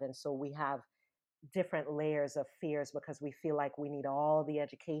 thrive. And so we have different layers of fears because we feel like we need all the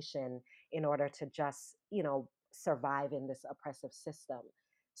education in order to just, survive in this oppressive system.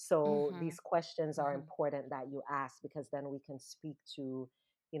 So Mm-hmm. these questions are Mm-hmm. important that you ask, because then we can speak to,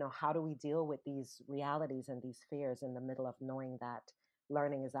 how do we deal with these realities and these fears in the middle of knowing that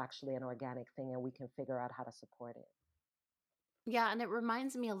learning is actually an organic thing and we can figure out how to support it. Yeah, and it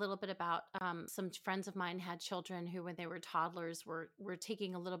reminds me a little bit about some friends of mine had children who, when they were toddlers, were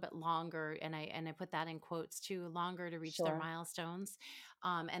taking a little bit longer, and I put that in quotes too, longer to reach their Sure. milestones,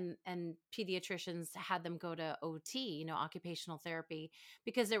 and pediatricians had them go to OT, occupational therapy,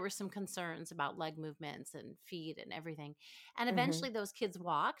 because there were some concerns about leg movements and feet and everything, and Hmm. eventually those kids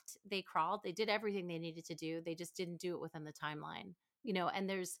walked, they crawled, they did everything they needed to do, they just didn't do it within the timeline, and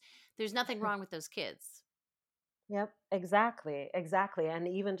there's nothing wrong with those kids. Yep, exactly, exactly. And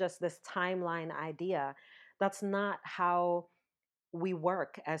even just this timeline idea, that's not how we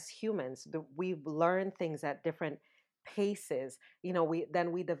work as humans. We learn things at different paces.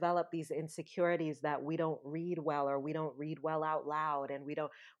 We develop these insecurities that we don't read well, or we don't read well out loud, and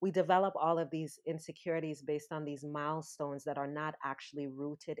we develop all of these insecurities based on these milestones that are not actually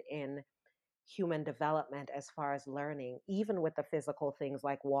rooted in human development as far as learning. Even with the physical things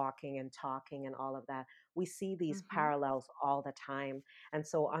like walking and talking and all of that, we see these Mhm. parallels all the time. And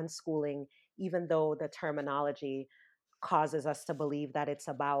so unschooling, even though the terminology causes us to believe that it's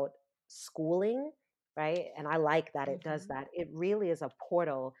about schooling, right? And I like that it does Mhm. that. It really is a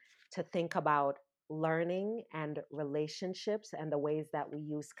portal to think about learning and relationships and the ways that we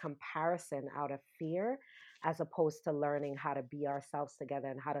use comparison out of fear, as opposed to learning how to be ourselves together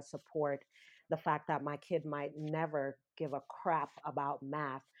and how to support the fact that my kid might never give a crap about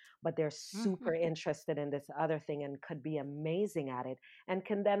math, but they're super Mhm. interested in this other thing and could be amazing at it, and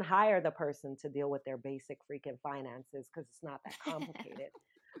can then hire the person to deal with their basic freaking finances because it's not that complicated,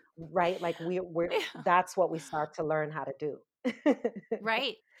 right? Like we're Yeah. that's what we start to learn how to do.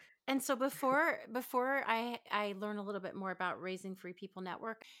 Right. And so before I learn a little bit more about Raising Free People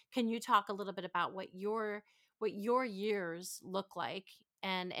Network, can you talk a little bit about what your years look like,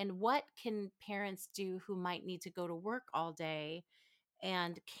 and what can parents do who might need to go to work all day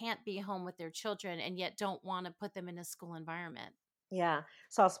and can't be home with their children and yet don't want to put them in a school environment? Yeah.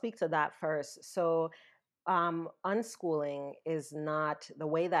 So I'll speak to that first. So unschooling is not the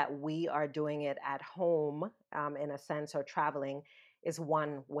way that we are doing it at home, in a sense, or traveling, is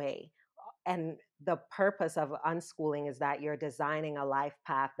one way. And the purpose of unschooling is that you're designing a life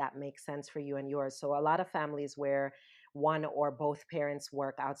path that makes sense for you and yours. So a lot of families where one or both parents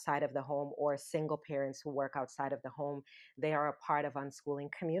work outside of the home, or single parents who work outside of the home, they are a part of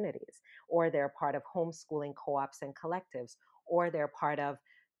unschooling communities, or they're part of homeschooling co-ops and collectives, or they're part of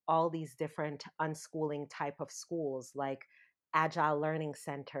all these different unschooling type of schools like agile learning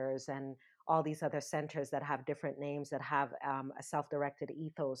centers and all these other centers that have different names, that have a self-directed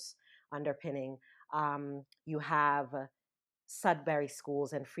ethos underpinning. You have Sudbury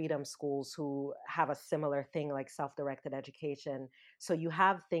schools and freedom schools who have a similar thing, like self-directed education. So you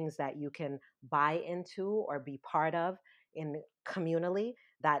have things that you can buy into or be part of in communally,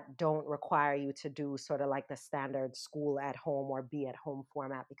 that don't require you to do sort of like the standard school at home or be at home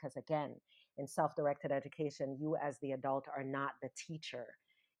format. Because again, in self-directed education, you as the adult are not the teacher,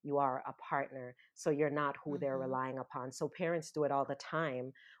 you are a partner, so you're not who they're Mhm. relying upon. So parents do it all the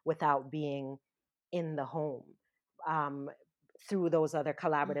time without being in the home, um, through those other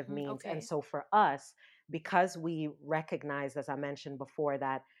collaborative Mhm. means. And Okay. so for us, because we recognized, as I mentioned before,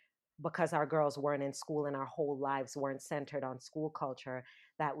 that because our girls weren't in school and our whole lives weren't centered on school culture,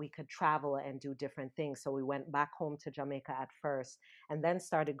 that we could travel and do different things. So we went back home to Jamaica at first and then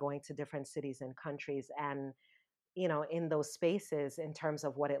started going to different cities and countries. And, in those spaces, in terms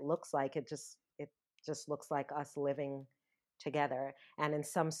of what it looks like, it just looks like us living together. And in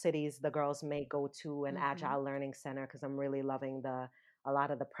some cities, the girls may go to an Mm-hmm. agile learning center, because I'm really loving the a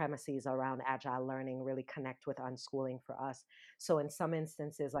lot of the premises around agile learning really connect with unschooling for us. So in some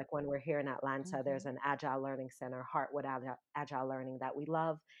instances, like when we're here in Atlanta, Mm-hmm. there's an agile learning center, Heartwood Agile Learning, that we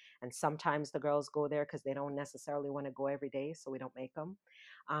love. And sometimes the girls go there because they don't necessarily want to go every day, so we don't make them.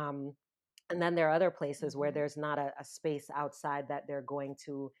 Um, and then there are other places where Mm-hmm. there's not a space outside that they're going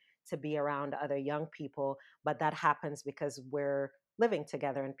to be around other young people, but that happens because we're living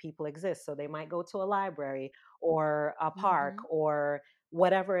together and people exist. So they might go to a library or a park Mm-hmm. or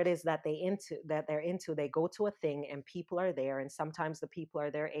whatever it is that they're into. They go to a thing and people are there, and sometimes the people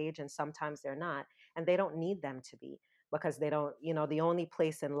are their age and sometimes they're not, and they don't need them to be, because they don't, the only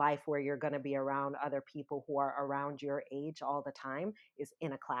place in life where you're going to be around other people who are around your age all the time is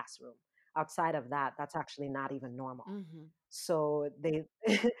in a classroom. Outside of that, that's actually not even normal. Mm-hmm. So they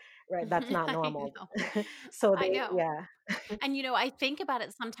right, that's not I normal. know. So I they know. yeah. And I think about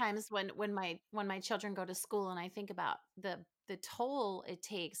it sometimes when my children go to school, and I think about the toll it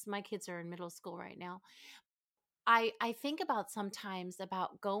takes. My kids are in middle school right now. I think about sometimes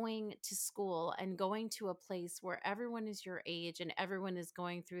about going to school and going to a place where everyone is your age and everyone is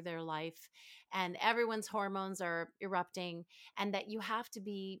going through their life and everyone's hormones are erupting, and that you have to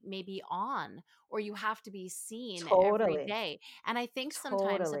be maybe on, or you have to be seen every Totally. day. And I think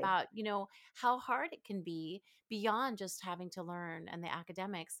sometimes Totally. about, how hard it can be beyond just having to learn and the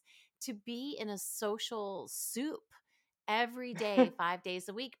academics, to be in a social soup every day, 5 days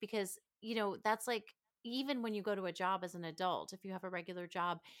a week, because that's like, even when you go to a job as an adult, if you have a regular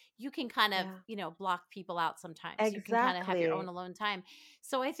job, you can kind of, Yeah. block people out sometimes. You can kind of have your own Exactly. alone time.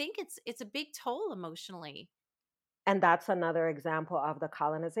 So I think it's a big toll emotionally. And that's another example of the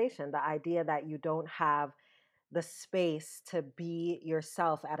colonization, the idea that you don't have the space to be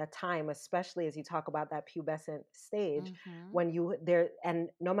yourself at a time, especially as you talk about that pubescent stage, Mhm. when you there, and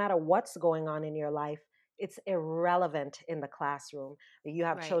no matter what's going on in your life, it's irrelevant in the classroom. You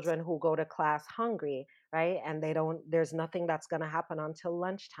have Right. children who go to class hungry, right? And there's nothing that's going to happen until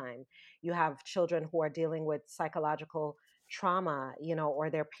lunchtime. You have children who are dealing with psychological trauma, or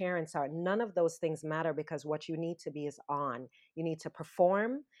their parents are. None of those things matter, because what you need to be is on. You need to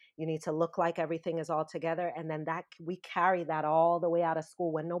perform, you need to look like everything is all together. And then that we carry that all the way out of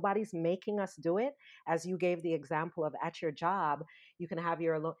school when nobody's making us do it. As you gave the example of at your job, you can have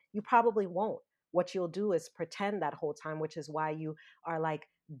your alone. You probably won't. What you'll do is pretend that whole time, which is why you are like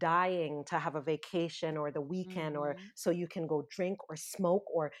dying to have a vacation or the weekend, or Mhm. so you can go drink or smoke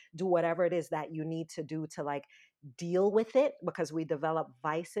or do whatever it is that you need to do to like deal with it, because we develop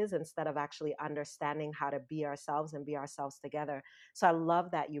vices instead of actually understanding how to be ourselves and be ourselves together. So I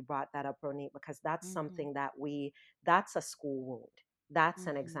love that you brought that up, Ronit, because that's Mhm. something that's a school wound. That's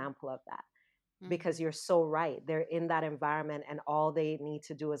an Mhm. example of that. Because you're Mhm. so right. They're in that environment and all they need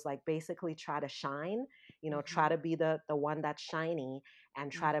to do is like basically try to shine, try Mhm. to be the one that's shiny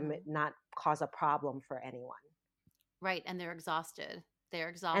and try to Mhm. not cause a problem for anyone. Right, and they're exhausted. They're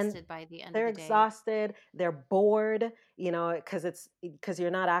And exhausted by the end of they're the day. exhausted, they're bored, because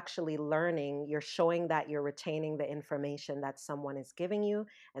you're not actually learning, you're showing that you're retaining the information that someone is giving you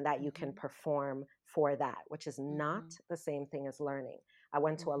and that you can Mhm. perform for that, which is not Mhm. the same thing as learning. I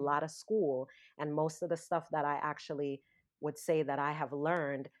went to a Mhm. lot of school, and most of the stuff that I actually would say that I have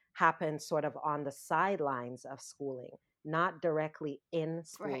learned happened sort of on the sidelines of schooling, not directly in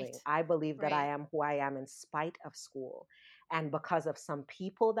schooling. Right. I believe that I Right. am who I am in spite of school, and because of some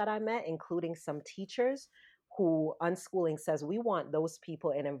people that I met, including some teachers who unschooling says we want those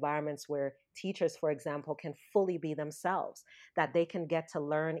people in environments where teachers, for example, can fully be themselves, that they can get to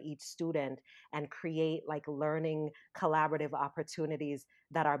learn each student and create like learning collaborative opportunities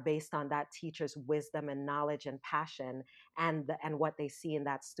that are based on that teacher's wisdom and knowledge and passion, and what they see in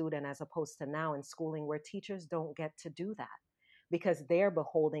that student, as opposed to now in schooling where teachers don't get to do that because they're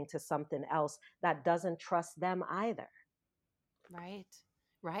beholding to something else that doesn't trust them either. Right.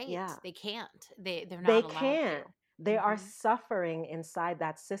 Right. Yeah. They can't. They're They not allowed can't. to. They are Mhm. suffering inside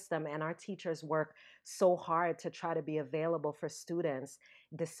that system, and our teachers work so hard to try to be available for students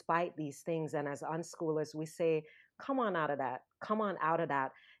despite these things. And as unschoolers, we say, come on out of that. Come on out of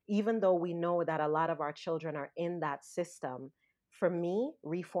that. Even though we know that a lot of our children are in that system, for me,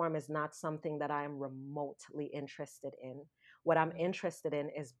 reform is not something that I am remotely interested in. What I'm interested in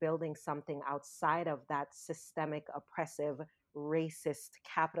is building something outside of that systemic, oppressive, racist,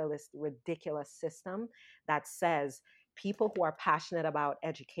 capitalist, ridiculous system that says people who are passionate about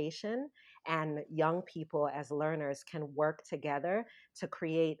education and young people as learners can work together to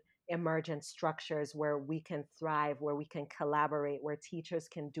create emergent structures where we can thrive, where we can collaborate, where teachers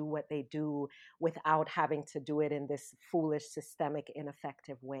can do what they do without having to do it in this foolish, systemic,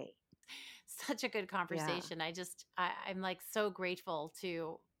 ineffective way. Such a good Yeah. conversation. I'm like so grateful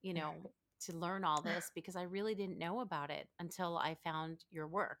to, to learn all this because I really didn't know about it until I found your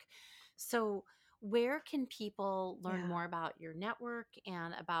work. So, where can people learn Yeah. more about your network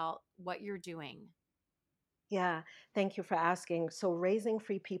and about what you're doing? Yeah, thank you for asking. So,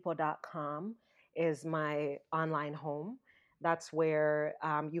 raisingfreepeople.com is my online home. That's where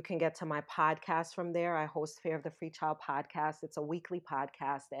you can get to my podcast from there. I host Fear of the Free Child podcast. It's a weekly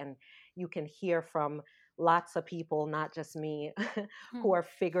podcast, and you can hear from lots of people, not just me, who are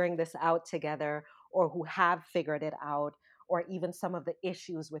figuring this out together or who have figured it out, or even some of the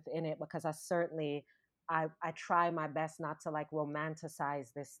issues within it, because I try my best not to like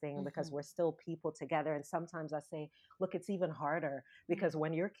romanticize this thing because Mhm. we're still people together. And sometimes I say, look, it's even harder Mm. because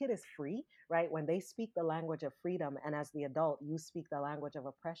when your kid is free, right, when they speak the language of freedom, and as the adult, you speak the language of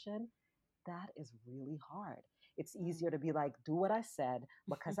oppression, that is really hard. It's Mm. easier to be like, do what I said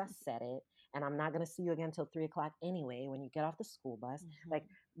because I said it. And I'm not going to see you again until 3 o'clock anyway when you get off the school bus. Like, Mhm.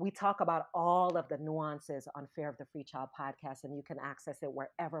 we talk about all of the nuances on Fear of the Free Child podcast, and you can access it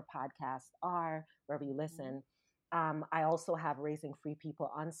wherever podcasts are, wherever you Mhm. listen. I also have Raising Free People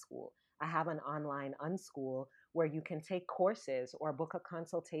Unschool. I have an online unschool where you can take courses or book a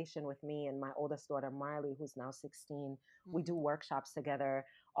consultation with me and my oldest daughter, Marley, who's now 16. We do Mhm. workshops together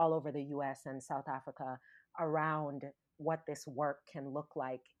all over the US and South Africa around what this work can look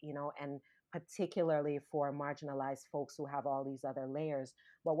like, and particularly for marginalized folks who have all these other layers.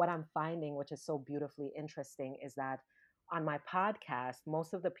 But what I'm finding, which is so beautifully interesting, is that on my podcast,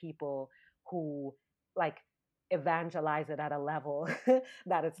 most of the people who like evangelize it at a level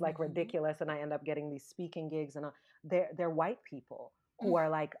that it's like Mhm. ridiculous, and I end up getting these speaking gigs, and they're white people who Mm. are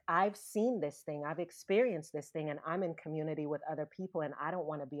like, I've seen this thing, I've experienced this thing, and I'm in community with other people, and I don't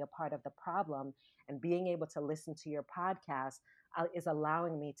want to be a part of the problem. And being able to listen to your podcast is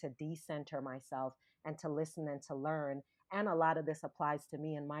allowing me to decenter myself and to listen and to learn. And a lot of this applies to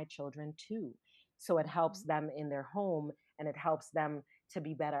me and my children too. So it helps Mhm. them in their home, and it helps them to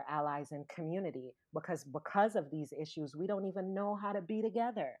be better allies in community, because of these issues we don't even know how to be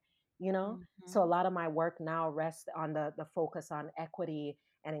together, you know so a Mhm. lot of my work now rests on the focus on equity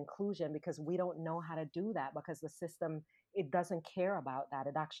and inclusion, because we don't know how to do that, because the system, it doesn't care about that.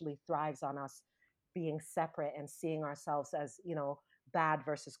 It actually thrives on us being separate and seeing ourselves as, bad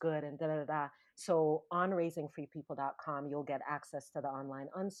versus good, and da da da. So on raisingfreepeople.com, you'll get access to the online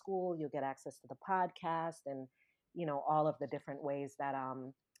unschool, you'll get access to the podcast, and all of the different ways that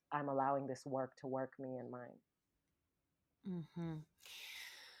I'm allowing this work to work me and mine. Mhm.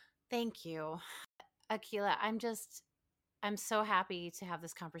 Thank you, Akila. I'm so happy to have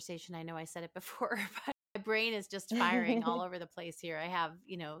this conversation. I know I said it before, but my brain is just firing all over the place here. I have,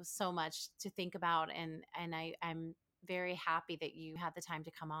 so much to think about, and I'm very happy that you had the time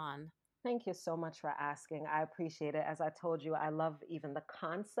to come on. Thank you so much for asking. I appreciate it. As I told you, I love even the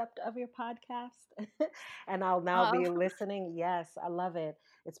concept of your podcast, and I'll now Oh, be listening. Yes, I love it.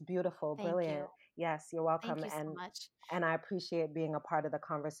 It's beautiful, thank you. brilliant. Yes, you're welcome. Thank you so And much. I appreciate being a part of the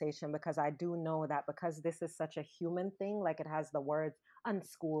conversation, because I do know that because this is such a human thing, like it has the words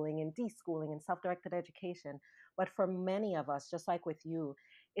unschooling and deschooling and self-directed education. But for many of us, just like with you,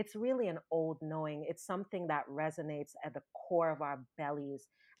 it's really an old knowing. It's something that resonates at the core of our bellies,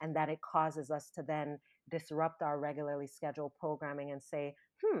 and that it causes us to then disrupt our regularly scheduled programming and say,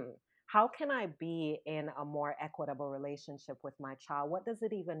 how can I be in a more equitable relationship with my child? What does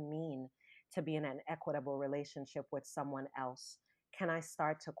it even mean to be in an equitable relationship with someone else? Can I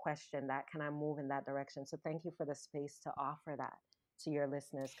start to question that? Can I move in that direction? So thank you for the space to offer that to your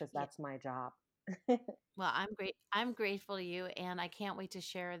listeners, because Yeah. that's my job. Well, I'm grateful to you, and I can't wait to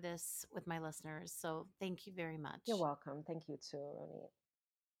share this with my listeners. So thank you very You're much. welcome. Thank you too, Ronit.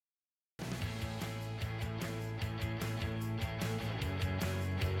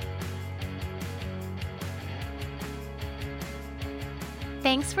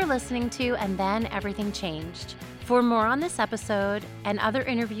 Thanks for listening to And Then Everything Changed. For more on this episode and other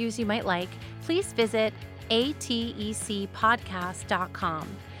interviews you might like, please visit atecpodcast.com.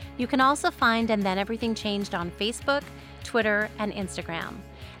 You can also find And Then Everything Changed on Facebook, Twitter, and Instagram.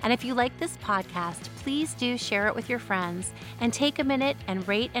 And if you like this podcast, please do share it with your friends and take a minute and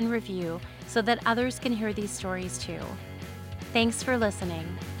rate and review so that others can hear these stories too. Thanks for listening.